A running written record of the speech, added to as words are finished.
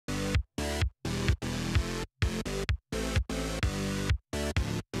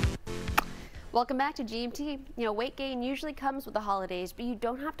Welcome back to GMT. Weight gain usually comes with the holidays, but you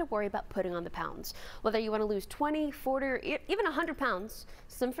don't have to worry about putting on the pounds. Whether you want to lose 20, 40, or even 100 pounds,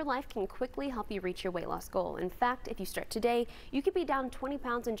 Slim for Life can quickly help you reach your weight loss goal. In fact, if you start today, you could be down 20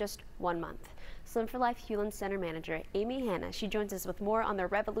 pounds in just 1 month. Slim for Life Hewlin Center Manager Amy Hanna, she joins us with more on their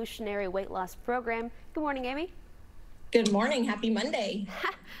revolutionary weight loss program. Good morning, Amy. Good morning. Happy Monday.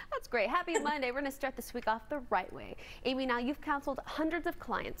 That's great. Happy Monday. We're going to start this week off the right way. Amy, now you've counseled hundreds of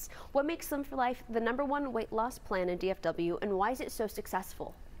clients. What makes Slim for Life the #1 weight loss plan in DFW, and why is it so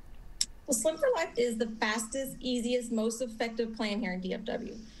successful? Well, Slim for Life is the fastest, easiest, most effective plan here in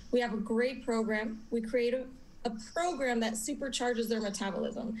DFW. We have a great program. We create a program that supercharges their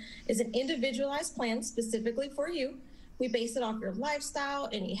metabolism. It's an individualized plan specifically for you. We base it off your lifestyle,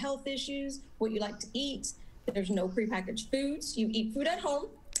 any health issues, what you like to eat. There's no prepackaged foods. You eat food at home.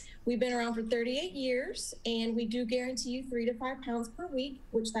 We've been around for 38 years, and we do guarantee you 3 to 5 pounds per week,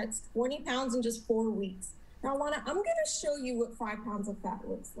 which that's 20 pounds in just 4 weeks. Now, Alana, I'm going to show you what 5 pounds of fat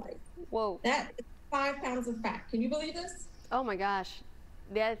looks like. Whoa. That is 5 pounds of fat. Can you believe this? Oh my gosh.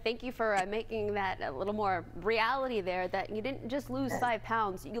 Yeah, thank you for making that a little more reality there, that you didn't just lose 5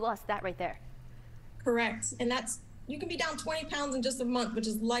 pounds, you lost that right there. Correct. And you can be down 20 pounds in just a month, which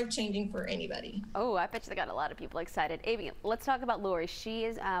is life-changing for anybody. Oh, I bet you that got a lot of people excited. Amy, let's talk about Lori. She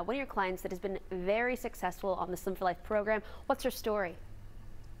is one of your clients that has been very successful on the Slim for Life program. What's her story?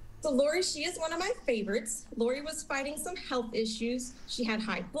 So Lori, she is one of my favorites. Lori was fighting some health issues. She had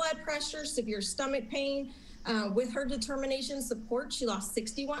high blood pressure, severe stomach pain. With her determination and support, she lost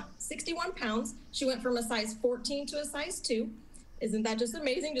 61 pounds. She went from a size 14 to a size 2. Isn't that just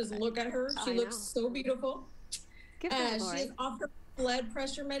amazing? Just look at her. She looks so beautiful. She is off her blood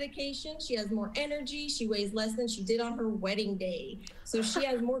pressure medication. She has more energy. She weighs less than she did on her wedding day. So she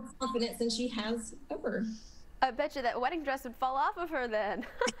has more confidence than she has ever. I bet you that wedding dress would fall off of her then.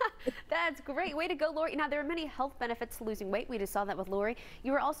 That's great. Way to go, Lori. Now, there are many health benefits to losing weight. We just saw that with Lori.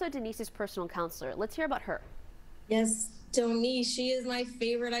 You were also Denise's personal counselor. Let's hear about her. Yes, Denise, she is my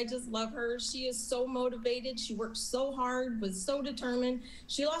favorite. I just love her. She is so motivated. She worked so hard, was so determined.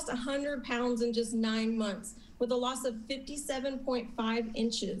 She lost 100 pounds in just 9 months with a loss of 57.5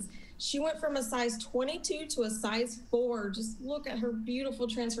 inches. She went from a size 22 to a size 4. Just look at her beautiful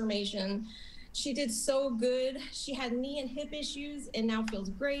transformation. She did so good. She had knee and hip issues and now feels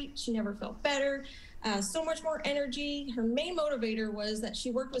great. She never felt better. So much more energy. Her main motivator was that she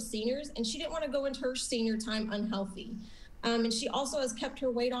worked with seniors and she didn't want to go into her senior time unhealthy. And she also has kept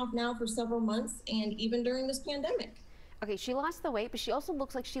her weight off now for several months and even during this pandemic. Okay, she lost the weight, but she also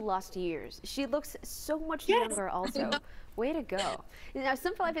looks like she lost years. She looks so much younger also. Way to go. Now,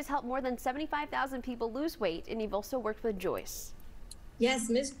 Slim for Life has helped more than 75,000 people lose weight, and you've also worked with Joyce.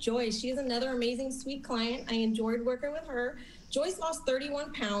 Yes, Miss Joyce. She is another amazing, sweet client. I enjoyed working with her. Joyce lost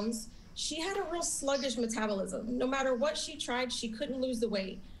 31 pounds. She had a real sluggish metabolism. No matter what she tried, she couldn't lose the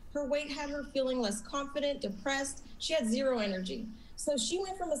weight. Her weight had her feeling less confident, depressed. She had zero energy. So she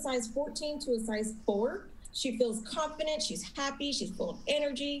went from a size 14 to a size 4. She feels confident, she's happy, she's full of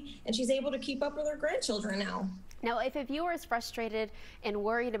energy, and she's able to keep up with her grandchildren now. Now, if a viewer is frustrated and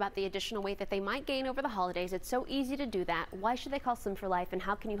worried about the additional weight that they might gain over the holidays, it's so easy to do that. Why should they call Slim for Life, and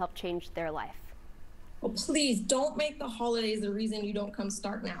how can you help change their life? Well, please don't make the holidays the reason you don't come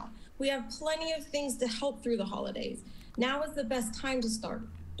start now. We have plenty of things to help through the holidays. Now is the best time to start.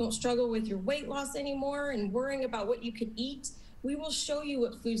 Don't struggle with your weight loss anymore and worrying about what you could eat. We will show you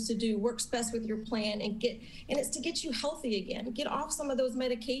what foods to do, works best with your plan, and it's to get you healthy again. Get off some of those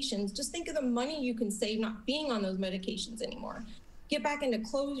medications. Just think of the money you can save not being on those medications anymore. Get back into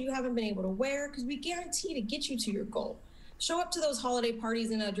clothes you haven't been able to wear, because we guarantee to get you to your goal. Show up to those holiday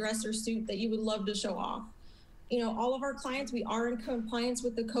parties in a dress or suit that you would love to show off. All of our clients, we are in compliance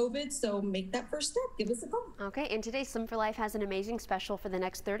with the COVID, so make that first step. Give us a call. Okay, and today Slim for Life has an amazing special for the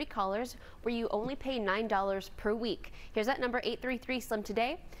next 30 callers where you only pay $9 per week. Here's that number, 833-SLIM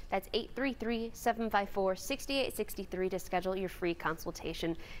today. That's 833-754-6863 to schedule your free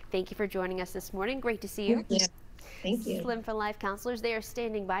consultation. Thank you for joining us this morning. Great to see you. Yeah. Thank you. Slim for Life counselors, they are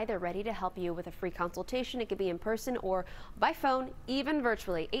standing by. They're ready to help you with a free consultation. It could be in person or by phone, even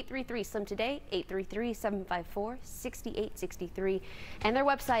virtually. 833-SLIM today, 833-754-6863. And their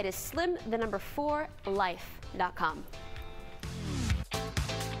website is slim4life.com.